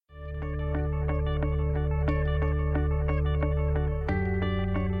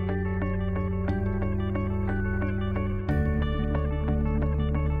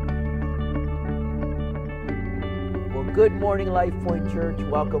Good morning, Life Point Church.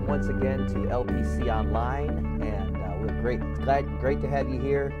 Welcome once again to LPC Online, and we're great to have you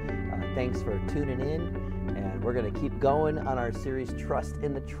here. Thanks for tuning in, and we're going to keep going on our series, Trust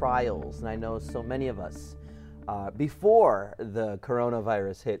in the Trials. And I know so many of us, before the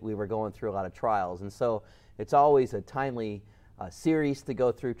coronavirus hit, we were going through a lot of trials, and so it's always a timely series to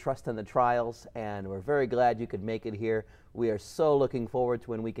go through, Trust in the Trials, and we're very glad you could make it here. We are so looking forward to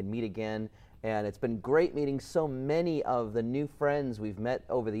when we can meet again. And it's been great meeting so many of the new friends we've met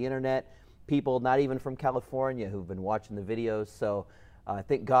over the internet, people not even from California who've been watching the videos. So I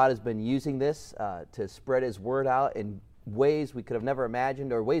think God has been using this to spread His word out in ways we could have never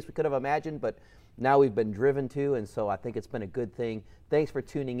imagined, or ways we could have imagined, but now we've been driven to. And so I think it's been a good thing. Thanks for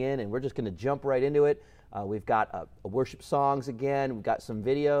tuning in, and we're just going to jump right into it. We've got worship songs again. We've got some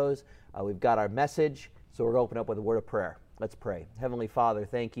videos. We've got our message. So we're going to open up with a word of prayer. Let's pray. Heavenly Father,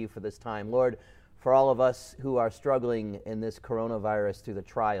 thank you for this time. Lord, for all of us who are struggling in this coronavirus through the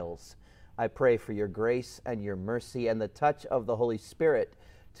trials, I pray for your grace and your mercy and the touch of the Holy Spirit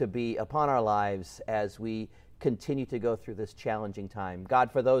to be upon our lives as we continue to go through this challenging time.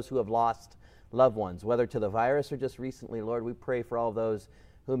 God, for those who have lost loved ones, whether to the virus or just recently, Lord, we pray for all of those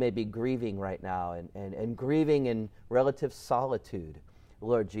who may be grieving right now and grieving in relative solitude,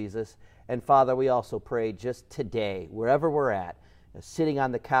 Lord Jesus. And Father, we also pray just today, wherever we're at, sitting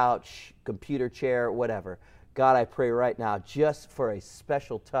on the couch, computer chair, whatever. God, I pray right now just for a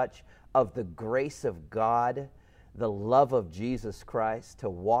special touch of the grace of God, the love of Jesus Christ to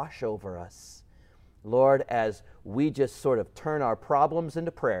wash over us. Lord, as we just sort of turn our problems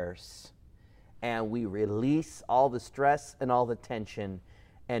into prayers and we release all the stress and all the tension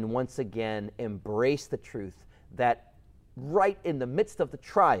and once again embrace the truth that right in the midst of the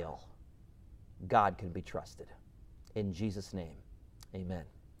trial, God can be trusted. In Jesus' name, amen.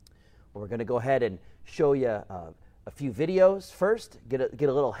 Well, we're going to go ahead and show you a few videos first, get a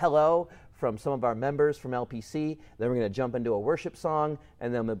little hello from some of our members from LPC. Then we're going to jump into a worship song,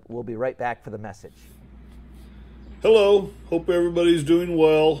 and then we'll be right back for the message. Hello, hope everybody's doing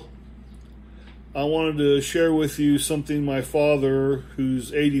well. I wanted to share with you something my father,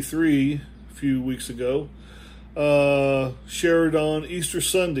 who's 83, a few weeks ago, shared on Easter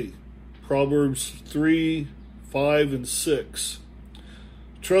Sunday. Proverbs 3, 5, and 6.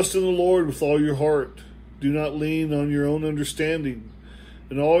 Trust in the Lord with all your heart. Do not lean on your own understanding.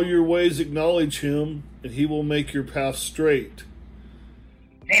 In all your ways acknowledge Him, and He will make your path straight.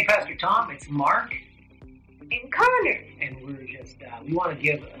 Hey, Pastor Tom, it's Mark. And Connor. And we're just, we want to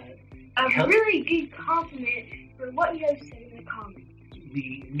give a really good compliment for what you have said in the comments.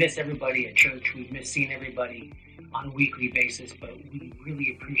 We miss everybody at church. We miss seeing everybody on a weekly basis, but we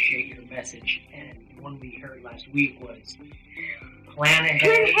really appreciate your message. And the one we heard last week was plan ahead.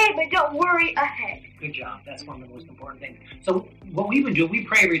 Plan ahead, but don't worry ahead. Good job. That's one of the most important things. So what we've been doing, we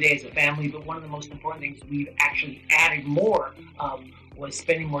pray every day as a family, but one of the most important things we've actually added more was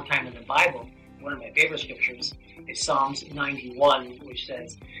spending more time in the Bible. One of my favorite scriptures is Psalms 91, which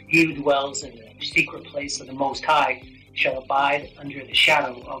says, "He who dwells in the secret place of the Most High shall abide under the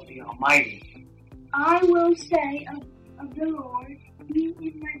shadow of the Almighty." I will say of the Lord, He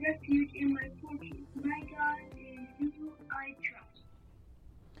is my refuge and my fortress, my God in whom I trust.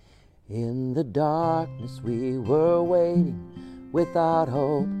 In the darkness we were waiting, without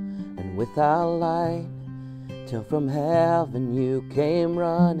hope and without light, till from heaven you came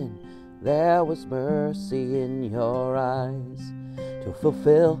running. There was mercy in your eyes, to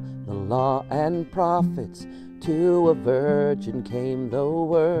fulfill the law and prophets. To a virgin came the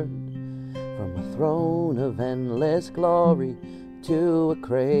word, from a throne of endless glory to a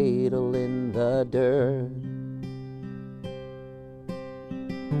cradle in the dirt.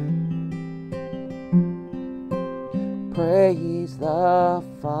 Praise the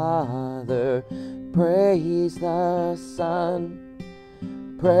Father, praise the Son,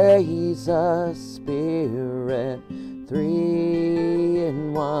 praise the Spirit, three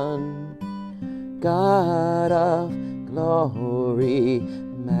in one. God of glory,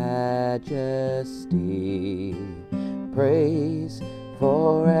 majesty, praise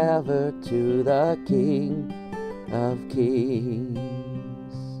forever to the King of Kings.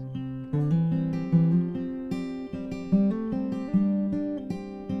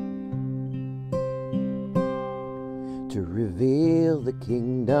 To reveal the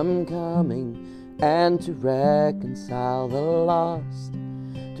kingdom coming and to reconcile the lost,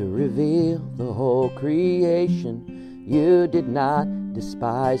 to reveal the whole creation, you did not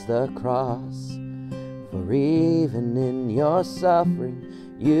despise the cross. For even in your suffering,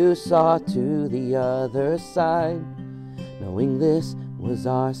 you saw to the other side. Knowing this was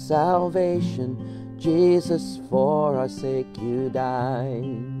our salvation, Jesus, for our sake you died.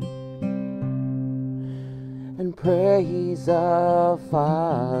 And praise the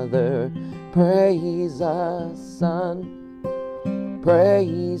Father, praise the Son,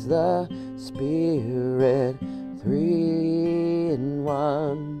 praise the Spirit, three in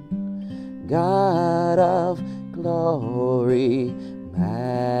one. God of glory,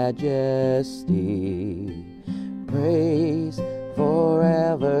 majesty, praise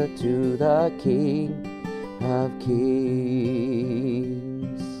forever to the King of Kings.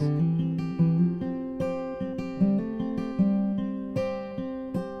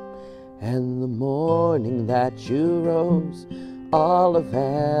 And the morning that you rose, all of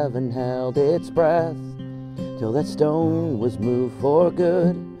heaven held its breath, till that stone was moved for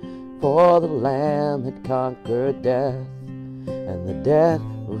good, for the Lamb had conquered death. And the dead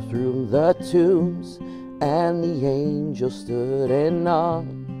overthrew the tombs, and the angels stood in awe,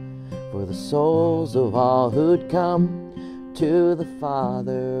 for the souls of all who'd come to the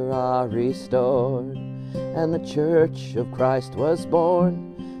Father are restored. And the church of Christ was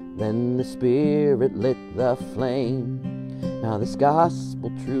born, then the Spirit lit the flame. Now this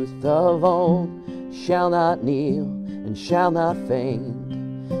gospel truth of old shall not kneel and shall not faint.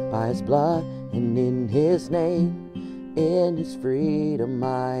 By his blood and in his name, in his freedom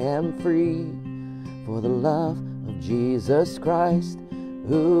I am free, for the love of Jesus Christ,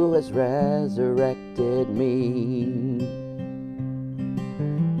 who has resurrected me.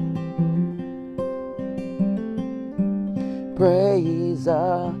 Praise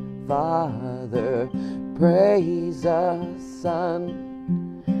the Father, praise the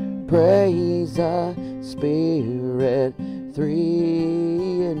Son, praise the Spirit,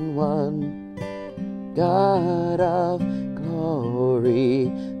 three in one. God of glory,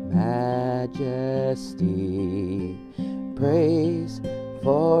 majesty, praise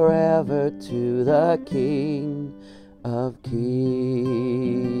forever to the King of Kings.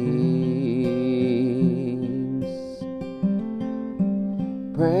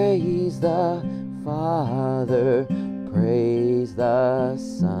 Praise the Father, praise the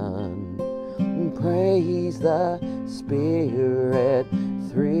Son, praise the Spirit,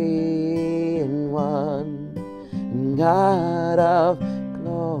 three in one. God of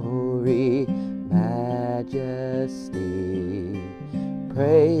glory, majesty,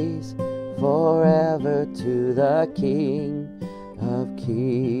 praise forever to the King of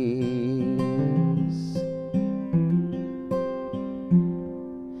Kings.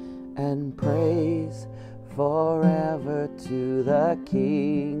 And praise forever to the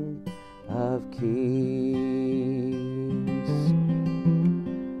King of Kings.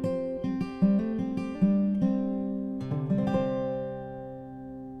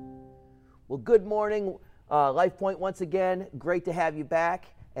 Well, good morning, Life Point. Once again, great to have you back.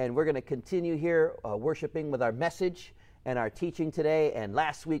 And we're going to continue here worshiping with our message and our teaching today. And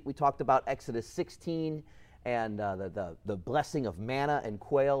last week we talked about Exodus 16 and the blessing of manna and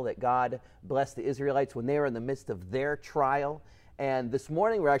quail that God blessed the Israelites when they were in the midst of their trial. And this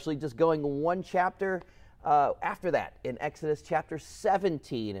morning we're actually just going one chapter after that in Exodus chapter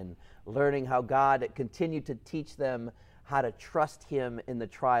 17 and learning how God continued to teach them how to trust him in the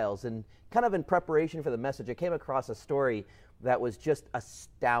trials. And kind of in preparation for the message, I came across a story that was just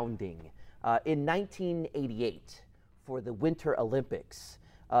astounding. In 1988, for the Winter Olympics,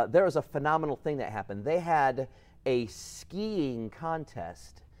 there was a phenomenal thing that happened. They had a skiing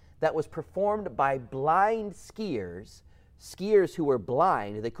contest that was performed by blind skiers who were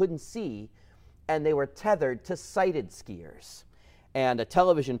blind, they couldn't see, and they were tethered to sighted skiers. And a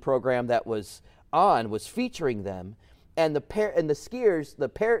television program that was on was featuring them. And the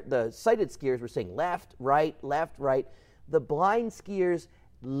sighted skiers were saying left, right, left, right. The blind skiers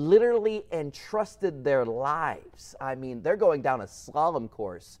literally entrusted their lives. I mean, they're going down a slalom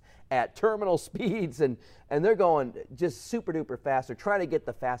course at terminal speeds, and they're going just super duper fast. They're trying to get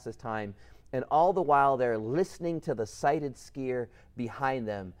the fastest time. And all the while, they're listening to the sighted skier behind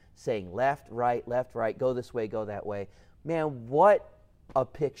them saying left, right, go this way, go that way. Man, what a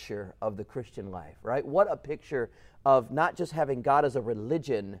picture of the Christian life, right? What a picture of not just having God as a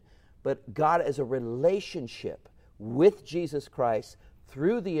religion, but God as a relationship with Jesus Christ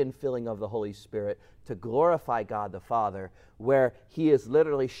through the infilling of the Holy Spirit to glorify God the Father, where he is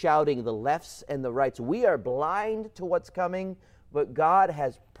literally shouting the lefts and the rights. We are blind to what's coming, but God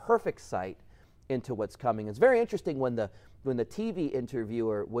has perfect sight into what's coming. It's very interesting when the TV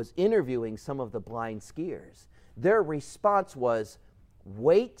interviewer was interviewing some of the blind skiers, their response was,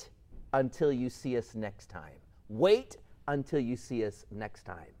 wait until you see us next time. Wait until you see us next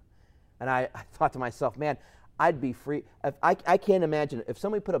time. And I thought to myself, man, I'd be free. If I can't imagine if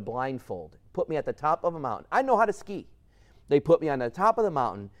somebody put a blindfold, put me at the top of a mountain. I know how to ski. They put me on the top of the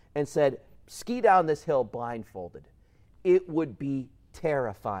mountain and said, ski down this hill blindfolded. It would be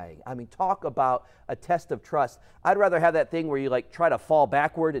terrifying. I mean, talk about a test of trust. I'd rather have that thing where you like try to fall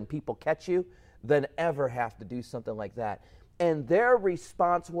backward and people catch you than ever have to do something like that. And their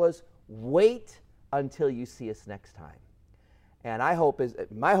response was, wait until you see us next time. And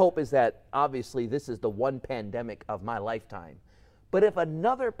my hope is that obviously this is the one pandemic of my lifetime. But if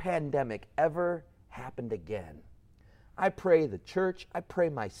another pandemic ever happened again, I pray the church, I pray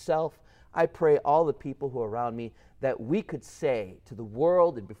myself, I pray all the people who are around me that we could say to the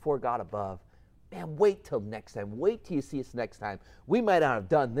world and before God above, man, wait till next time. Wait till you see us next time. We might not have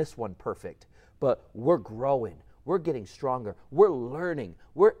done this one perfect, but we're growing. We're getting stronger. We're learning.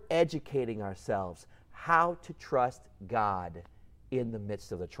 We're educating ourselves how to trust God in the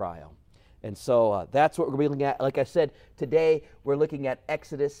midst of the trial. And so that's what we're going to be looking at. Like I said, today we're looking at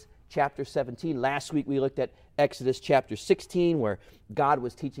Exodus chapter 17. Last week we looked at Exodus chapter 16, where God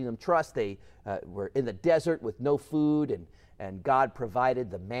was teaching them trust. They were in the desert with no food, and God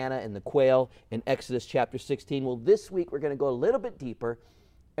provided the manna and the quail in Exodus chapter 16. Well, this week we're going to go a little bit deeper,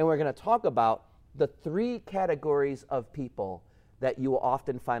 and we're going to talk about the three categories of people that you will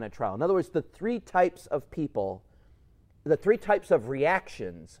often find at trial. In other words, the three types of people, the three types of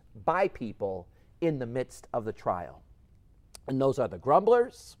reactions by people in the midst of the trial. And those are the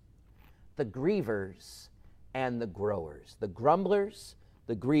grumblers, the grievers, and the growers. The grumblers,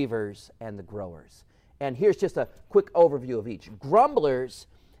 the grievers, and the growers. And here's just a quick overview of each. Grumblers,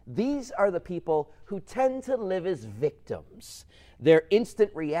 these are the people who tend to live as victims. Their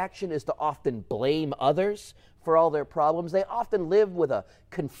instant reaction is to often blame others for all their problems. They often live with a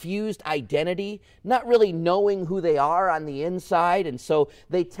confused identity, not really knowing who they are on the inside, and so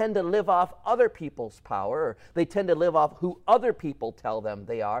they tend to live off other people's power, or they tend to live off who other people tell them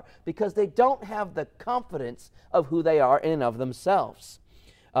they are, because they don't have the confidence of who they are in and of themselves.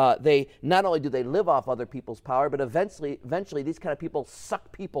 They not only do they live off other people's power, but eventually these kind of people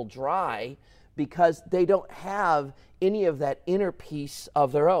suck people dry because they don't have any of that inner peace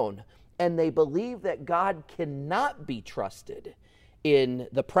of their own. And they believe that God cannot be trusted in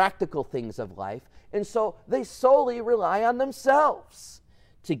the practical things of life. And so they solely rely on themselves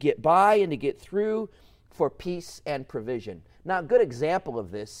to get by and to get through for peace and provision. Now, a good example of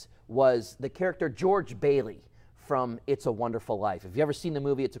this was the character George Bailey from It's a Wonderful Life. If you've ever seen the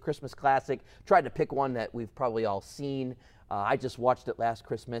movie, it's a Christmas classic. Tried to pick one that we've probably all seen. I just watched it last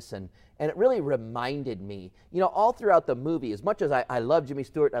Christmas, and it really reminded me, all throughout the movie, as much as I love Jimmy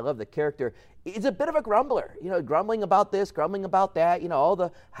Stewart, I love the character, he's a bit of a grumbler, grumbling about this, grumbling about that, all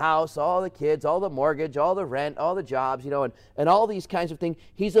the house, all the kids, all the mortgage, all the rent, all the jobs, and all these kinds of things.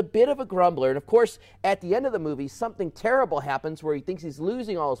 He's a bit of a grumbler, and of course, at the end of the movie, something terrible happens where he thinks he's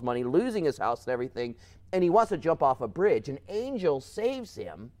losing all his money, losing his house and everything, and he wants to jump off a bridge. An angel saves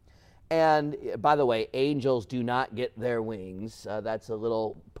him. And by the way, angels do not get their wings. That's a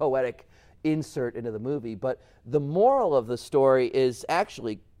little poetic insert into the movie. But the moral of the story is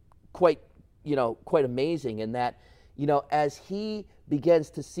actually quite amazing in that, as he begins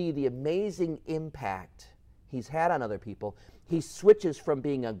to see the amazing impact he's had on other people, he switches from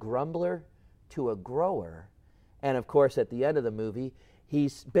being a grumbler to a grower. And of course, at the end of the movie,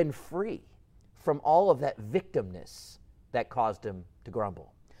 he's been free from all of that victimness that caused him to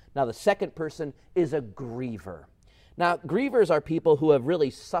grumble. Now, the second person is a griever. Now, grievers are people who have really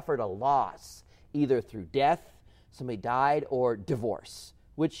suffered a loss, either through death, somebody died, or divorce,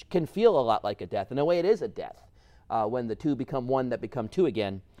 which can feel a lot like a death. In a way, it is a death when the two become one that become two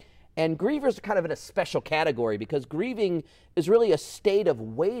again. And grievers are kind of in a special category because grieving is really a state of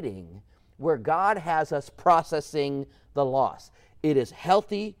waiting where God has us processing the loss. It is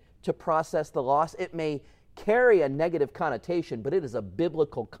healthy to process the loss. It may carry a negative connotation, but it is a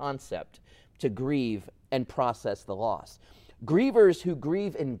biblical concept to grieve and process the loss. Grievers who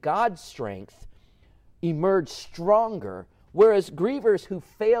grieve in God's strength emerge stronger, whereas grievers who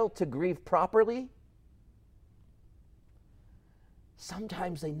fail to grieve properly,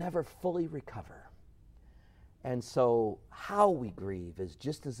 sometimes they never fully recover. And so how we grieve is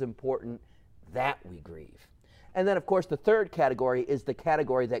just as important that we grieve. And then, of course, the third category is the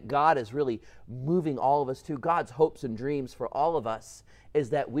category that God is really moving all of us to. God's hopes and dreams for all of us is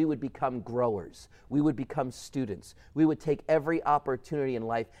that we would become growers. We would become students. We would take every opportunity in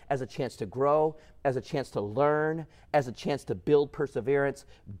life as a chance to grow, as a chance to learn, as a chance to build perseverance,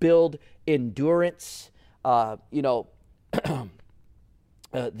 build endurance. These are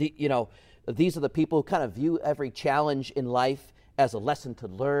the people who kind of view every challenge in life as a lesson to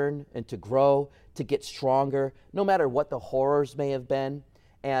learn and to grow, to get stronger, no matter what the horrors may have been.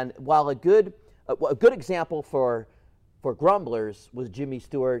 And while a good example for grumblers was Jimmy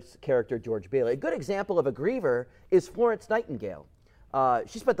Stewart's character, George Bailey. A good example of a griever is Florence Nightingale.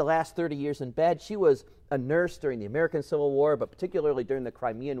 She spent the last 30 years in bed. She was a nurse during the American Civil War, but particularly during the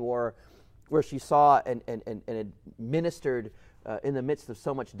Crimean War, where she saw and administered in the midst of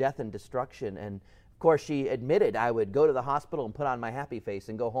so much death and destruction. And of course, she admitted, I would go to the hospital and put on my happy face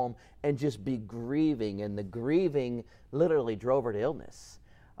and go home and just be grieving. And the grieving literally drove her to illness.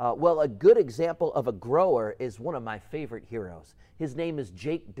 Well, a good example of a grower is one of my favorite heroes. His name is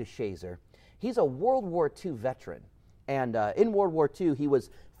Jake DeShazer. He's a World War II veteran. And in World War II, he was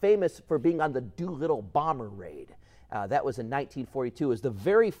famous for being on the Doolittle bomber raid. That was in 1942. It was the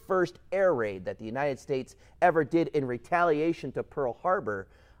very first air raid that the United States ever did in retaliation to Pearl Harbor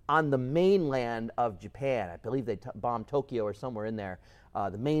on the mainland of Japan. I believe they bombed Tokyo or somewhere in there,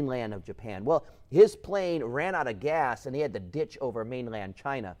 the mainland of Japan. Well, his plane ran out of gas and he had to ditch over mainland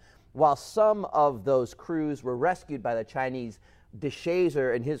China. While some of those crews were rescued by the Chinese,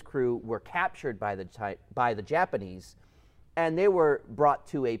 DeShazer and his crew were captured by the Japanese, and they were brought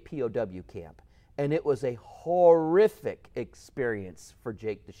to a POW camp. And it was a horrific experience for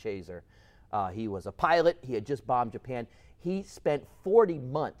Jake DeShazer. He was a pilot. He had just bombed Japan. He spent 40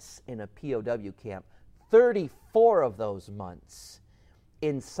 months in a POW camp, 34 of those months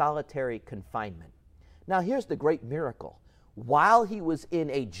in solitary confinement. Now, here's the great miracle. While he was in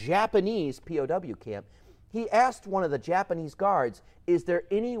a Japanese POW camp, he asked one of the Japanese guards, is there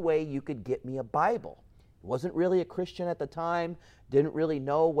any way you could get me a Bible? He wasn't really a Christian at the time, didn't really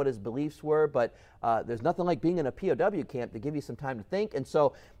know what his beliefs were, but there's nothing like being in a POW camp to give you some time to think. And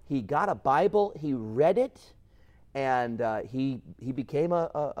so he got a Bible, he read it, and he became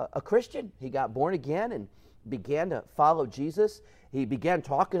a Christian. He got born again and began to follow Jesus. He began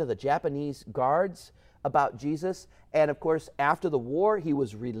talking to the Japanese guards about Jesus. And of course, after the war, he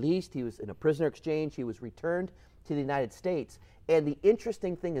was released. He was in a prisoner exchange. He was returned to the United States. And the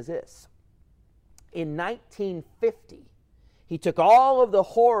interesting thing is this. In 1950, he took all of the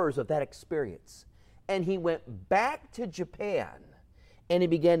horrors of that experience and he went back to Japan and he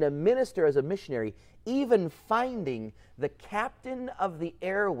began to minister as a missionary, even finding the captain of the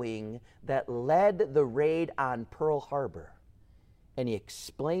air wing that led the raid on Pearl Harbor. And he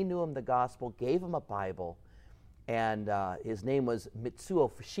explained to him the gospel, gave him a Bible, and his name was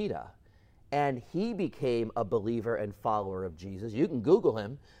Mitsuo Fushida. And he became a believer and follower of Jesus. You can Google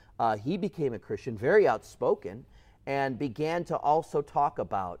him. He became a Christian, very outspoken, and began to also talk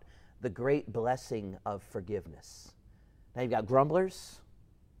about the great blessing of forgiveness. Now you've got grumblers,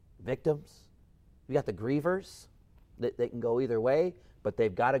 victims. You've got the grievers. They can go either way, but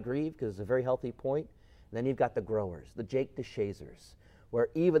they've got to grieve because it's a very healthy point. And then you've got the growers, the Jake DeShazers, where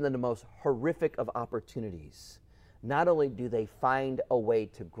even in the most horrific of opportunities, not only do they find a way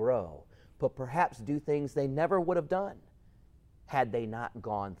to grow, but perhaps do things they never would have done had they not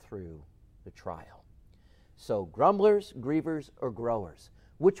gone through the trial. So grumblers, grievers, or growers,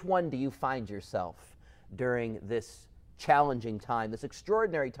 which one do you find yourself during this challenging time, this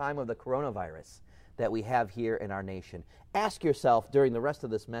extraordinary time of the coronavirus that we have here in our nation? Ask yourself during the rest of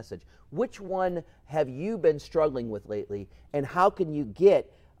this message, which one have you been struggling with lately, and how can you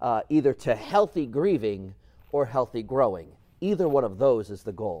get either to healthy grieving or healthy growing? Either one of those is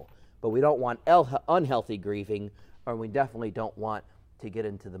the goal. But we don't want unhealthy grieving, or we definitely don't want to get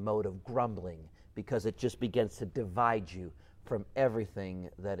into the mode of grumbling, because it just begins to divide you from everything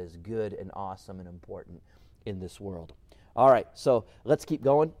that is good and awesome and important in this world. All right, so let's keep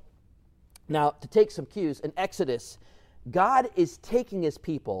going. Now, to take some cues, in Exodus, God is taking his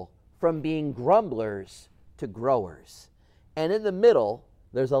people from being grumblers to growers. And in the middle,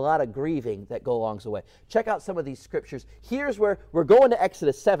 there's a lot of grieving that go along the way. Check out some of these scriptures. Here's where we're going to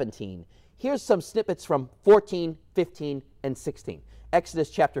Exodus 17. Here's some snippets from 14, 15, and 16. Exodus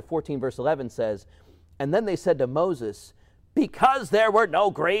chapter 14, verse 11 says, "And then they said to Moses, 'Because there were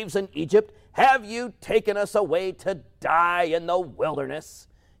no graves in Egypt, have you taken us away to die in the wilderness?'"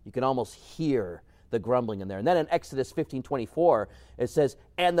 You can almost hear the grumbling in there. And then in Exodus 15:24, it says,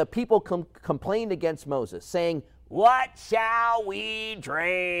 "And the people complained against Moses, saying, 'What shall we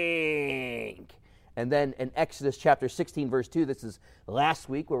drink?'" And then in Exodus chapter 16, verse 2, this is last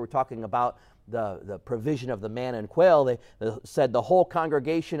week where we're talking about the provision of the manna and quail. They said the whole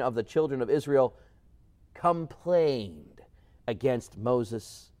congregation of the children of Israel complained against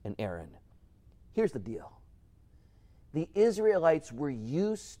Moses and Aaron. Here's the deal. The Israelites were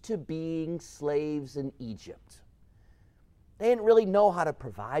used to being slaves in Egypt. They didn't really know how to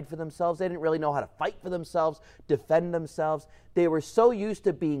provide for themselves. They didn't really know how to fight for themselves, defend themselves. They were so used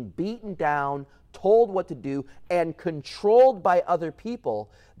to being beaten down, told what to do, and controlled by other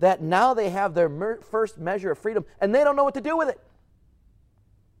people that now they have their first measure of freedom, and they don't know what to do with it.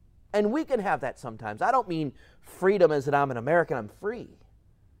 And we can have that sometimes. I don't mean freedom as that I'm an American, I'm free.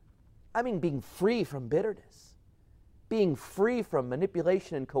 I mean being free from bitterness, being free from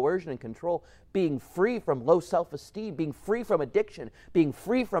manipulation and coercion and control, being free from low self-esteem, being free from addiction, being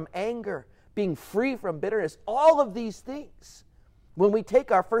free from anger, being free from bitterness, all of these things. When we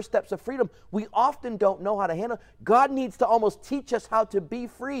take our first steps of freedom, we often don't know how to handle it. God needs to almost teach us how to be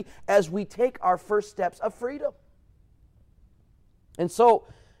free as we take our first steps of freedom. And so,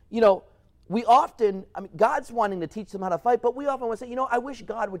 we often, God's wanting to teach them how to fight, but we often want to say, I wish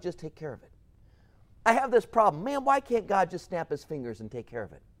God would just take care of it. I have this problem. Man, why can't God just snap his fingers and take care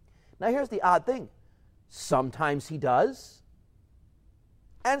of it? Now, here's the odd thing. Sometimes he does,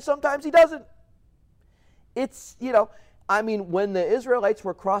 and sometimes he doesn't. It's, when the Israelites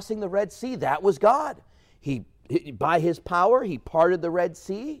were crossing the Red Sea, that was God. By his power, he parted the Red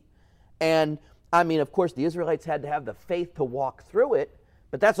Sea. And, of course, the Israelites had to have the faith to walk through it,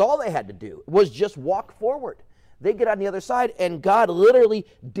 but that's all they had to do, was just walk forward. They get on the other side, and God literally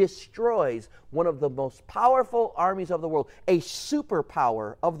destroys one of the most powerful armies of the world, a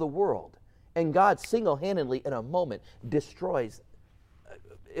superpower of the world. And God single-handedly, in a moment, destroys,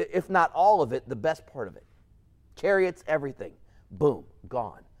 if not all of it, the best part of it. Chariots, everything. Boom,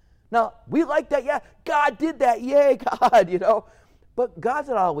 gone. Now, we like that, yeah, God did that, yay, God, But God's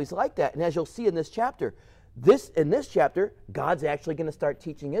not always like that. And as you'll see in this chapter, God's actually going to start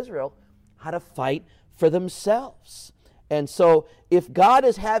teaching Israel how to fight for themselves. And so if God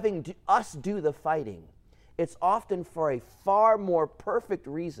is having us do the fighting, it's often for a far more perfect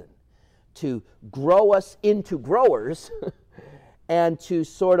reason, to grow us into growers and to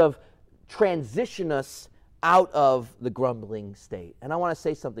sort of transition us out of the grumbling state. And I want to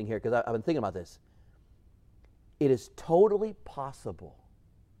say something here because I've been thinking about this. It is totally possible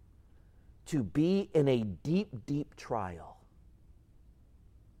to be in a deep, deep trial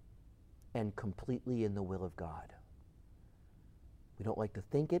and completely in the will of God. We don't like to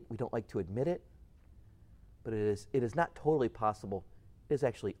think it. We don't like to admit it. But it is not totally possible. It is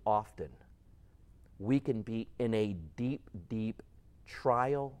actually often. We can be in a deep, deep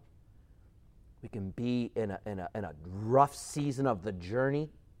trial. We can be in a rough season of the journey,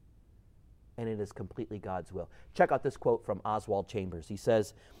 and it is completely God's will. Check out this quote from Oswald Chambers. He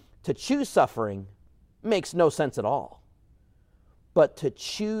says, "To choose suffering makes no sense at all. But to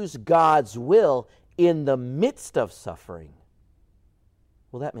choose God's will in the midst of suffering,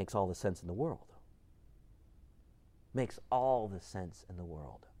 well, that makes all the sense in the world." Makes all the sense in the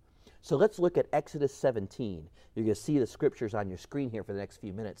world. So let's look at Exodus 17. You're going to see the scriptures on your screen here for the next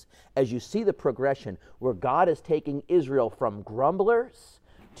few minutes. As you see the progression where God is taking Israel from grumblers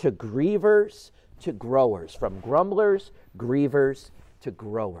to grievers to growers. From grumblers, grievers, to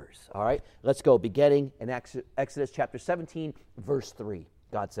growers. All right? Let's go. Beginning in Exodus chapter 17, verse 3.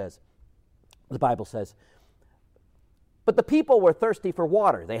 God says, the Bible says, "But the people were thirsty for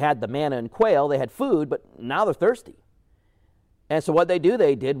water. They had the manna and quail. They had food, but now they're thirsty. And so what they do,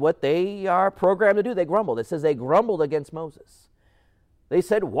 they did what they are programmed to do. They grumbled. It says they grumbled against Moses. They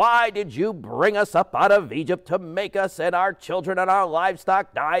said, 'Why did you bring us up out of Egypt to make us and our children and our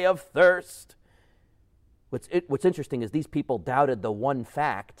livestock die of thirst?'" What's interesting is these people doubted the one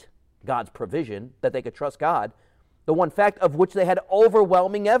fact, God's provision, that they could trust God, the one fact of which they had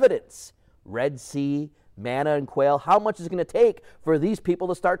overwhelming evidence. Red Sea, manna and quail. How much is it going to take for these people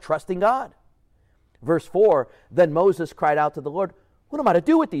to start trusting God? Verse 4, "Then Moses cried out to the Lord, 'What am I to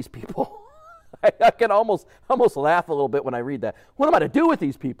do with these people?'" I can almost laugh a little bit when I read that. "What am I to do with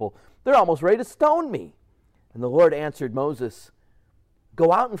these people? They're almost ready to stone me." And the Lord answered Moses,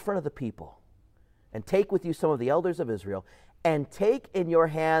 "Go out in front of the people and take with you some of the elders of Israel, and take in your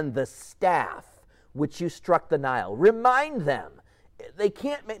hand the staff which you struck the Nile. Remind them.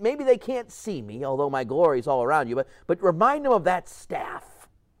 Maybe they can't see me, although my glory is all around you, but remind them of that staff.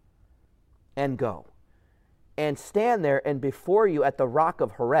 And go. And stand there, and before you at the rock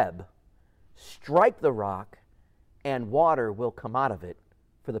of Horeb, strike the rock, and water will come out of it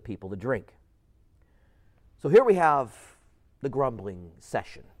for the people to drink." So here we have the grumbling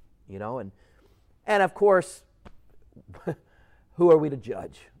session, and of course, who are we to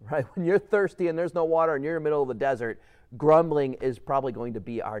judge, right? When you're thirsty and there's no water and you're in the middle of the desert, grumbling is probably going to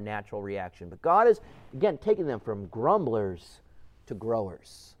be our natural reaction. But God is, again, taking them from grumblers to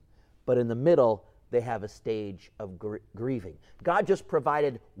growers. But in the middle, they have a stage of grieving. God just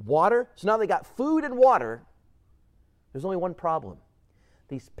provided water, so now they got food and water, There's only one problem.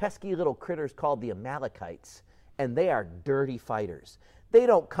 These pesky little critters called the Amalekites, and they are dirty fighters. They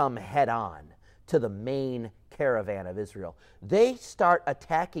don't come head on to the main caravan of Israel. They start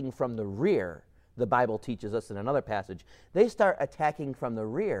attacking from the rear, the Bible teaches us in another passage. They start attacking from the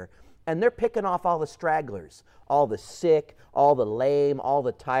rear, and they're picking off all the stragglers, all the sick, all the lame, all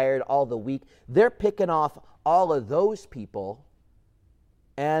the tired, all the weak. They're picking off all of those people,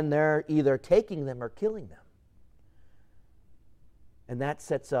 and they're either taking them or killing them. And that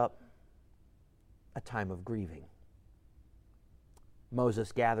sets up a time of grieving.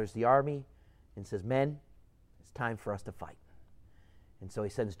 Moses gathers the army and says, men, it's time for us to fight. And so he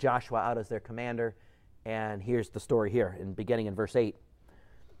sends Joshua out as their commander, and here's the story here, beginning in verse 8.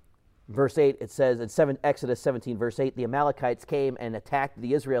 Verse 8, it says, in Exodus 17, verse 8, the Amalekites came and attacked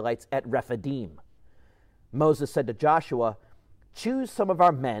the Israelites at Rephidim. Moses said to Joshua, choose some of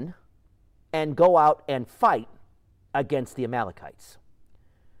our men and go out and fight against the Amalekites.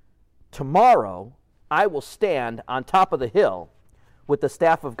 Tomorrow I will stand on top of the hill with the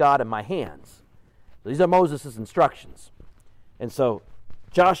staff of God in my hands. These are Moses' instructions. And so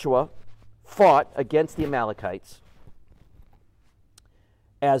Joshua fought against the Amalekites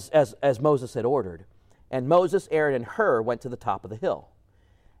as Moses had ordered. And Moses, Aaron, and Hur went to the top of the hill.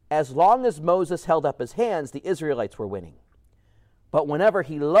 As long as Moses held up his hands, the Israelites were winning. But whenever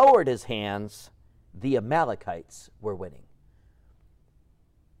he lowered his hands, the Amalekites were winning.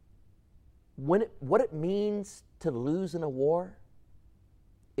 What it means to lose in a war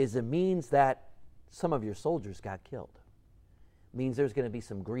is it means that some of your soldiers got killed. It means there's going to be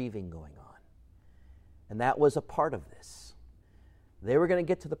some grieving going on. And that was a part of this. They were going to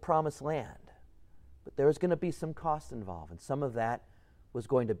get to the promised land, but there was going to be some cost involved, and some of that was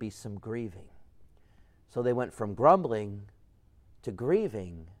going to be some grieving. So they went from grumbling to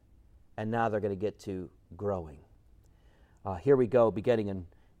grieving, and now they're going to get to growing. Here we go, beginning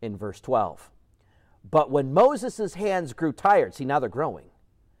in verse 12. But when Moses' hands grew tired, see, now they're growing,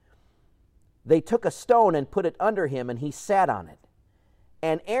 they took a stone and put it under him, and he sat on it.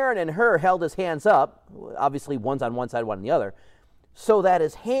 And Aaron and Hur held his hands up, obviously one's on one side, one on the other, so that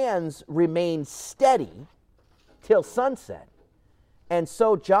his hands remained steady till sunset. And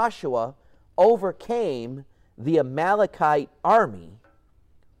so Joshua overcame the Amalekite army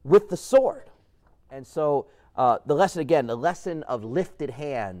with the sword. And so the lesson of lifted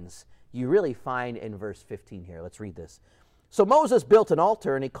hands, you really find in verse 15 here. Let's read this. So Moses built an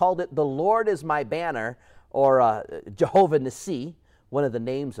altar, and he called it, the Lord is my banner, or Jehovah Nissi, one of the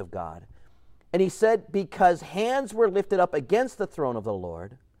names of God. And he said, because hands were lifted up against the throne of the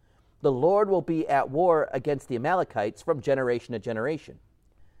Lord will be at war against the Amalekites from generation to generation.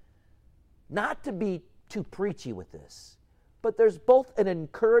 Not to be too preachy with this, but there's both an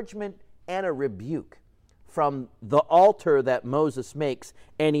encouragement and a rebuke from the altar that Moses makes,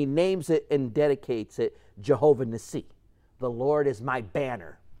 and he names it and dedicates it Jehovah Nissi. The Lord is my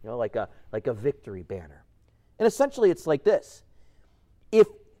banner, like a victory banner. And essentially it's like this.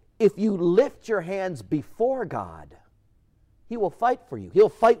 If you lift your hands before God, he will fight for you. He'll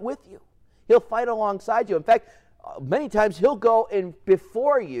fight with you. He'll fight alongside you. In fact, many times he'll go in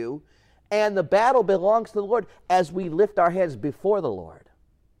before you, and the battle belongs to the Lord as we lift our hands before the Lord.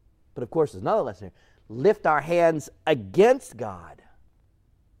 But of course, there's another lesson here. Lift our hands against God,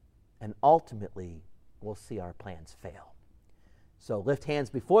 and ultimately we'll see our plans fail. So lift hands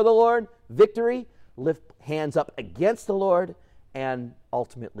before the Lord, victory. Lift hands up against the Lord, and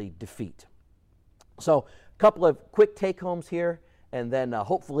ultimately defeat. So a couple of quick take-homes here, and then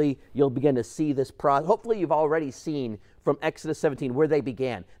hopefully you'll begin to see this process. Hopefully you've already seen from Exodus 17 where they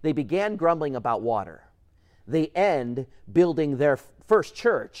began. They began grumbling about water. They end building their first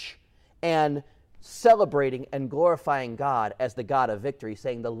church and celebrating and glorifying God as the God of victory,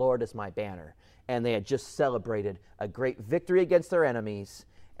 saying, the Lord is my banner. And they had just celebrated a great victory against their enemies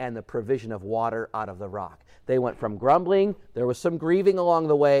and the provision of water out of the rock. They went from grumbling, there was some grieving along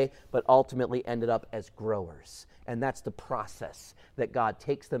the way, but ultimately ended up as growers. And that's the process that God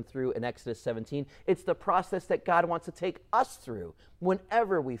takes them through in Exodus 17. It's the process that God wants to take us through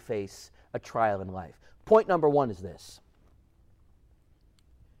whenever we face a trial in life. Point number one is this.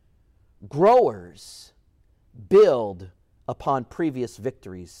 Growers build upon previous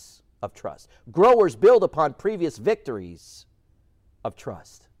victories of trust. Growers build upon previous victories of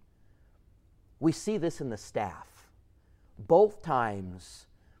trust. We see this in the staff. Both times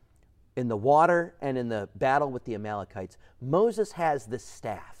in the water and in the battle with the Amalekites, Moses has this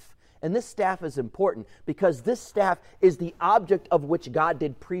staff. And this staff is important because this staff is the object of which God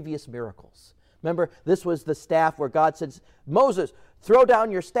did previous miracles. Remember, this was the staff where God said, Moses, throw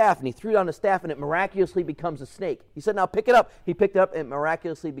down your staff. And he threw down the staff and it miraculously becomes a snake. He said, now pick it up. He picked it up and it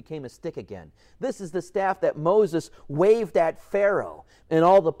miraculously became a stick again. This is the staff that Moses waved at Pharaoh, and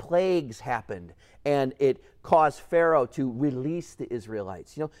all the plagues happened, and it caused Pharaoh to release the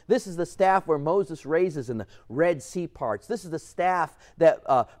Israelites. You know, this is the staff where Moses raises and the Red Sea parts. This is the staff that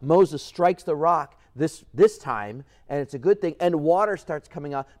Moses strikes the rock this time, and it's a good thing, and water starts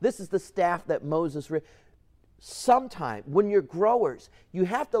coming out. This is the staff that Moses sometime when you're growers, you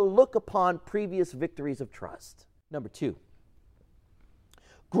have to look upon previous victories of trust. Number 2,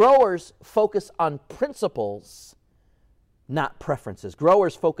 growers focus on principles, not preferences.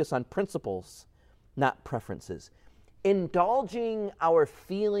 Growers focus on principles, not preferences. Indulging our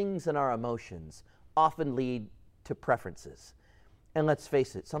feelings and our emotions often lead to preferences. And let's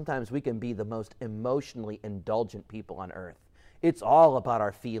face it, sometimes we can be the most emotionally indulgent people on earth. It's all about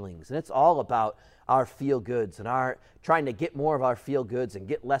our feelings, and it's all about our feel-goods and our trying to get more of our feel-goods and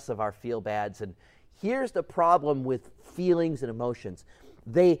get less of our feel-bads. And here's the problem with feelings and emotions.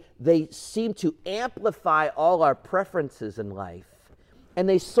 They seem to amplify all our preferences in life, and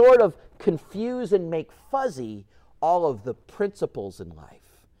they sort of confuse and make fuzzy all of the principles in life.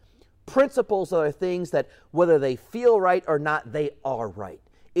 Principles are things that whether they feel right or not, they are right.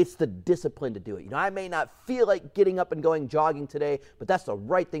 It's the discipline to do it. You know, I may not feel like getting up and going jogging today, but that's the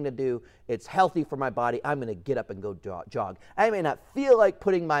right thing to do. It's healthy for my body. I'm going to get up and go jog. I may not feel like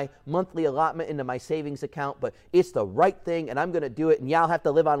putting my monthly allotment into my savings account, but it's the right thing, and I'm going to do it. And yeah, I'll have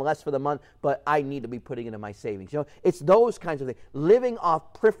to live on less for the month, but I need to be putting into my savings. You know, it's those kinds of things. Living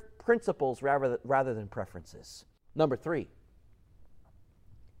off principles rather than preferences. Number 3,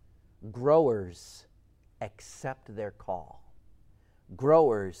 growers accept their call.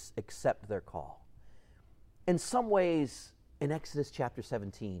 Growers accept their call. In some ways, in Exodus chapter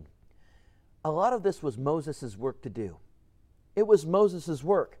 17, a lot of this was Moses' work to do. It was Moses'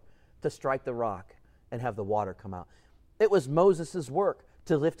 work to strike the rock and have the water come out. It was Moses' work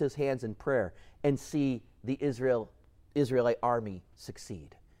to lift his hands in prayer and see the Israelite army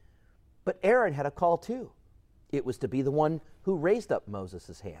succeed. But Aaron had a call too. It was to be the one who raised up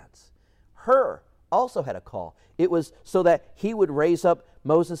Moses' hands. Hur also had a call. It was so that he would raise up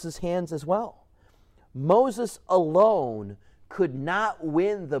Moses' hands as well. Moses alone could not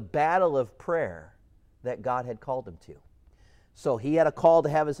win the battle of prayer that God had called him to. So he had a call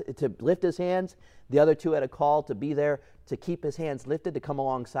to lift his hands. The other 2 had a call to be there to keep his hands lifted, to come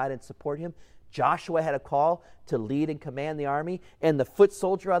alongside and support him. Joshua had a call to lead and command the army, and the foot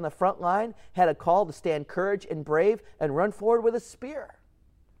soldier on the front line had a call to stand courage and brave and run forward with a spear.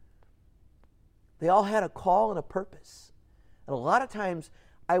 They all had a call and a purpose. And a lot of times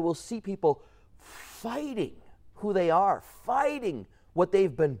I will see people fighting who they are, fighting what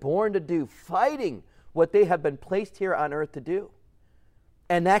they've been born to do, fighting what they have been placed here on earth to do.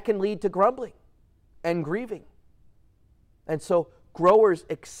 And that can lead to grumbling and grieving. And so growers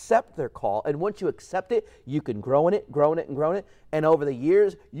accept their call, and once you accept it, you can grow in it, and over the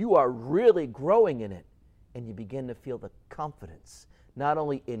years, you are really growing in it, and you begin to feel the confidence, not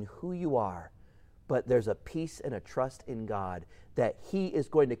only in who you are, but there's a peace and a trust in God that He is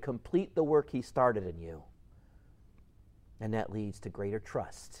going to complete the work He started in you, and that leads to greater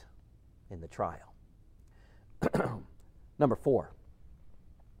trust in the trial. Number 4,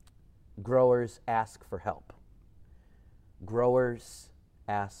 growers ask for help. Growers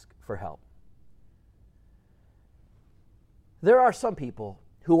ask for help. There are some people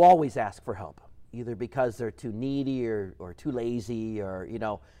who always ask for help, either because they're too needy or too lazy, or,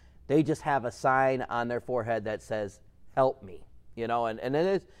 they just have a sign on their forehead that says, "Help me," and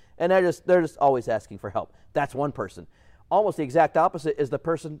they're just always asking for help. That's one person. Almost the exact opposite is the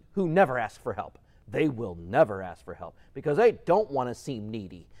person who never asks for help. They will never ask for help because they don't want to seem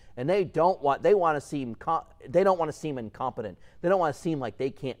needy. And they don't want to seem incompetent. They don't want to seem like they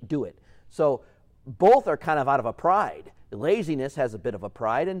can't do it. So both are kind of out of a pride. Laziness has a bit of a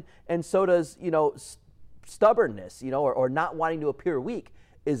pride, and so does stubbornness, or not wanting to appear weak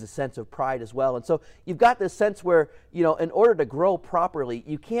is a sense of pride as well. And so you've got this sense where in order to grow properly,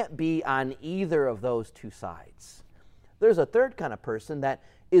 you can't be on either of those two sides. There's a third kind of person that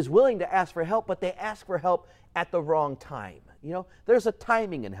is willing to ask for help, but they ask for help at the wrong time. There's a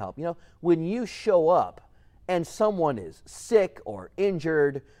timing in help. When you show up and someone is sick or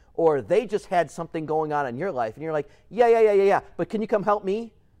injured, or they just had something going on in your life, and you're like, yeah, but can you come help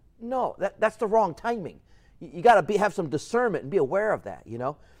me? No, that's the wrong timing. You got to have some discernment and be aware of that,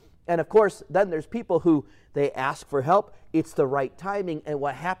 And of course, then there's people who they ask for help. It's the right timing, and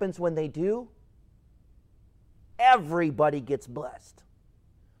what happens when they do? Everybody gets blessed.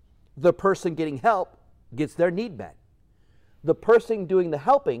 the person getting help gets their need met. The person doing the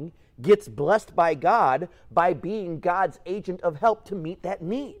helping gets blessed by God by being God's agent of help to meet that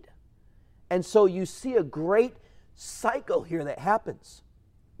need. And so you see a great cycle here that happens.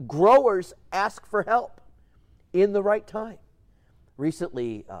 Growers ask for help in the right time.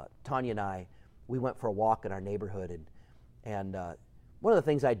 Recently, Tanya and I, we went for a walk in our neighborhood, and one of the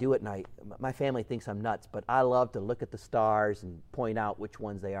things I do at night, my family thinks I'm nuts, but I love to look at the stars and point out which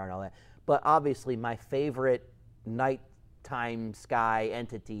ones they are and all that. But obviously, my favorite nighttime sky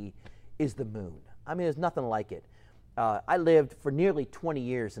entity is the moon. I mean, there's nothing like it. I lived for nearly 20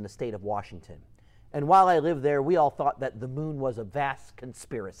 years in the state of Washington. And while I lived there, we all thought that the moon was a vast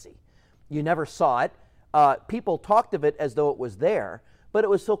conspiracy. You never saw it. People talked of it as though it was there, but it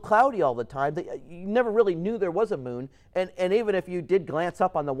was so cloudy all the time that you never really knew there was a moon. And even if you did glance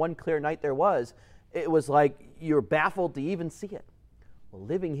up on the one clear night there was, it was like you were baffled to even see it. Well,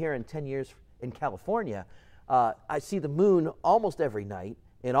 living here in 10 years in California, I see the moon almost every night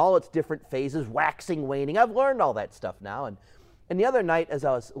in all its different phases, waxing, waning. I've learned all that stuff now. And the other night, as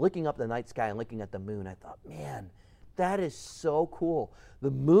I was looking up the night sky and looking at the moon, I thought, man, that is so cool.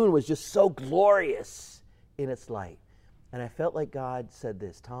 The moon was just so glorious in its light. And I felt like God said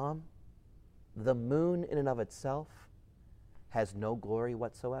this, Tom, the moon in and of itself has no glory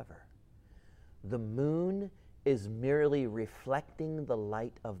whatsoever. The moon is merely reflecting the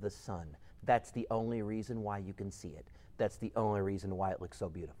light of the sun. That's the only reason why you can see it. That's the only reason why it looks so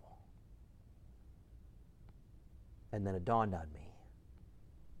beautiful. And then it dawned on me.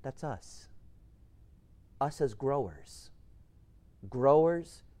 That's us. Us as growers.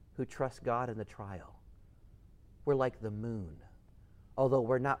 Growers who trust God in the trial. We're like the moon. Although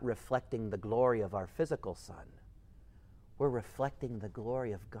we're not reflecting the glory of our physical sun, we're reflecting the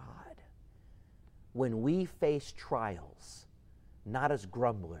glory of God. When we face trials, not as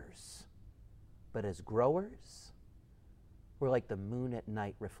grumblers, but as growers, we're like the moon at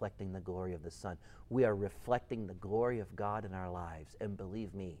night reflecting the glory of the sun. We are reflecting the glory of God in our lives. And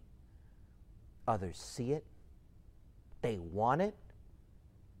believe me, others see it, they want it,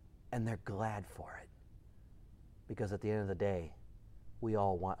 and they're glad for it. Because at the end of the day, we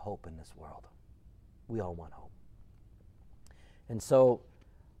all want hope in this world. We all want hope. And so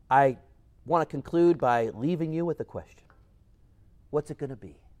I want to conclude by leaving you with a question. What's it going to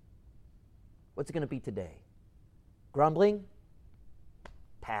be? What's it going to be today? Grumbling?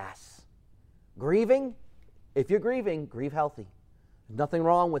 Pass. Grieving? If you're grieving, grieve healthy. There's nothing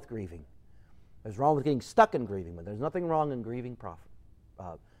wrong with grieving. There's wrong with getting stuck in grieving, but there's nothing wrong in grieving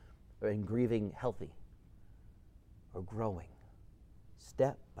healthy or growing.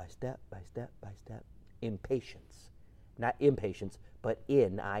 Step by step by step by step. In patience. Not impatience, but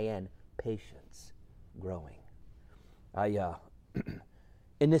in patience. Growing.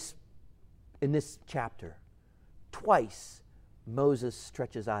 In this chapter, twice Moses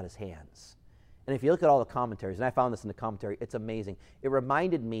stretches out his hands. And if you look at all the commentaries, and I found this in the commentary, it's amazing. It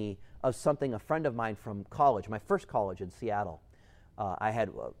reminded me of something a friend of mine from college, my first college in Seattle. I had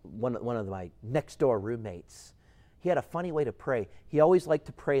one of my next door roommates. He had a funny way to pray. He always liked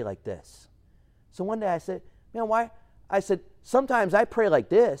to pray like this. So one day I said, man, why? I said, sometimes I pray like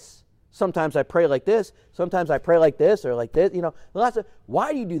this. Sometimes I pray like this. Sometimes I pray like this or like this. You know,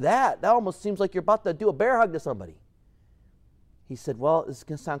 why do you do that? That almost seems like you're about to do a bear hug to somebody. He said, well, this is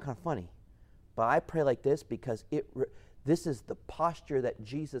going to sound kind of funny, but I pray like this because this is the posture that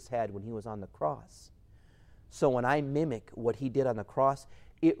Jesus had when he was on the cross. So when I mimic what he did on the cross,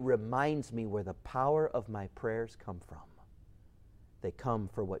 it reminds me where the power of my prayers come from. They come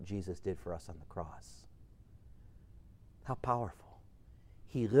for what Jesus did for us on the cross. How powerful.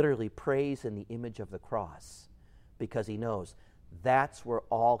 He literally prays in the image of the cross because he knows that's where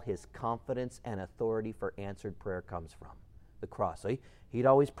all his confidence and authority for answered prayer comes from, the cross. So he'd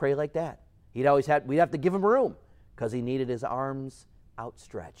always pray like that. We'd have to give him room because he needed his arms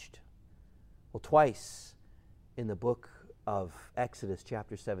outstretched. Well, twice in the book of Exodus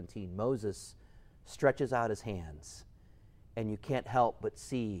chapter 17, Moses stretches out his hands, and you can't help but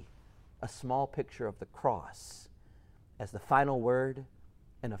see a small picture of the cross as the final word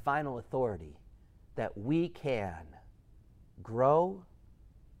and a final authority that we can grow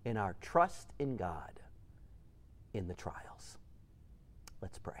in our trust in God in the trials.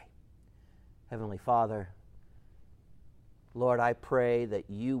 Let's pray. Heavenly Father, Lord, I pray that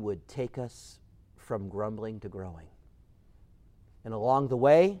you would take us from grumbling to growing. And along the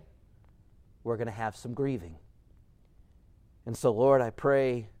way, we're going to have some grieving. And so, Lord, I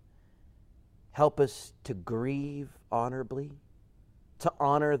pray, help us to grieve honorably, to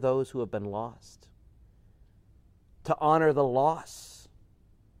honor those who have been lost, to honor the loss,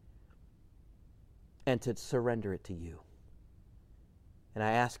 and to surrender it to you. And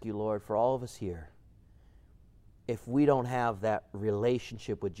I ask you, Lord, for all of us here, if we don't have that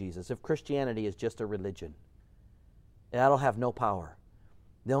relationship with Jesus, if Christianity is just a religion, that'll have no power.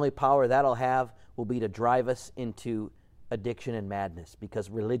 The only power that'll have will be to drive us into addiction and madness, because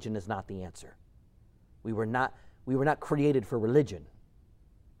religion is not the answer. We were not created for religion.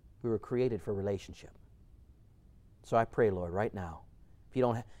 We were created for relationship. So I pray, Lord, right now,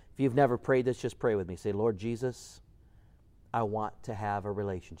 if you've never prayed this, just pray with me. Say, Lord Jesus, I want to have a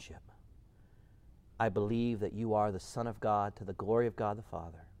relationship. I believe that you are the Son of God to the glory of God the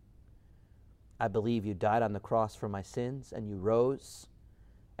Father. I believe you died on the cross for my sins and you rose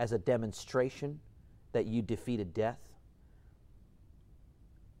as a demonstration that you defeated death.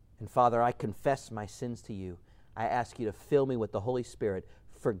 And Father, I confess my sins to you. I ask you to fill me with the Holy Spirit.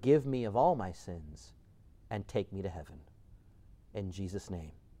 Forgive me of all my sins and take me to heaven. In Jesus'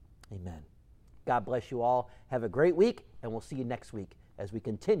 name, amen. God bless you all. Have a great week, and we'll see you next week as we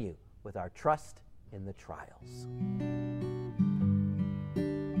continue with our Trust in the Trials.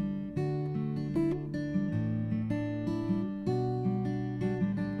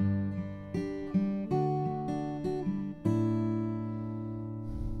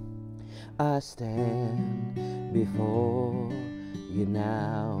 I stand before you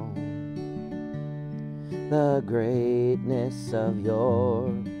now, the greatness of your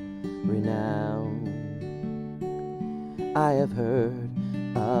renown. I have heard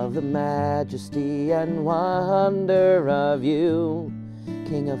of the majesty and wonder of you,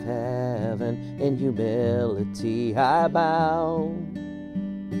 King of heaven. In humility I bow,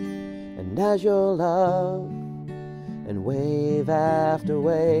 and as your love and wave after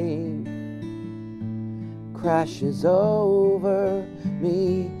wave crashes over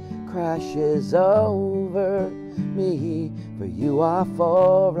me, crashes over me, for you are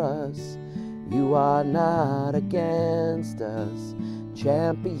for us, you are not against us.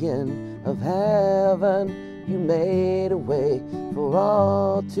 Champion of heaven, you made a way for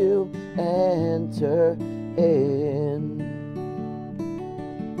all to enter in.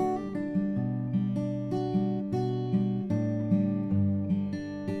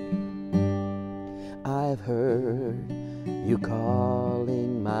 I've heard you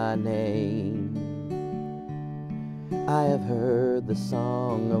calling my name. I have heard the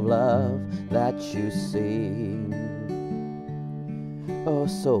song of love that you sing. Oh,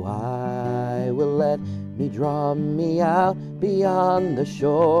 so I will let me draw me out beyond the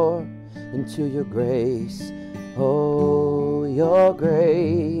shore into your grace, oh, your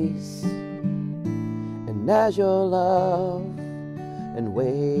grace. And as your love and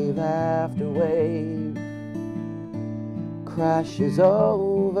wave after wave crashes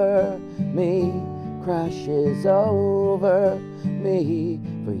over me, crashes over me,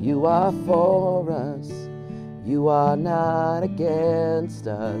 for you are for us, you are not against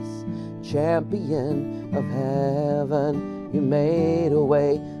us. Champion of heaven, you made a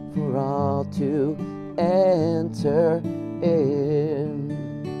way for all to enter in.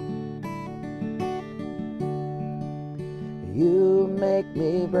 You make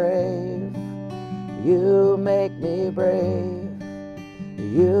me brave, you make me brave.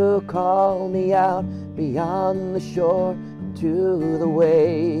 You call me out beyond the shore into the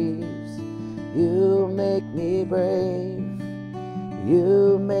waves. You make me brave,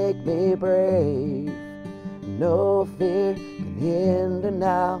 you make me brave. No fear can hinder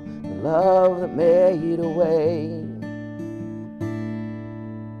now the love that made a way.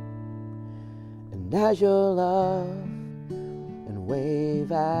 And as your love and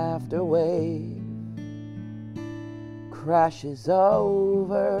wave after wave crashes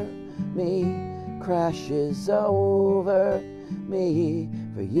over me, crashes over me,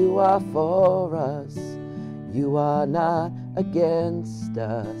 for you are for us, you are not against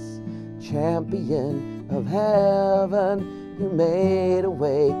us. Champion of heaven, you made a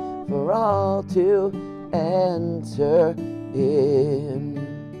way for all to enter in.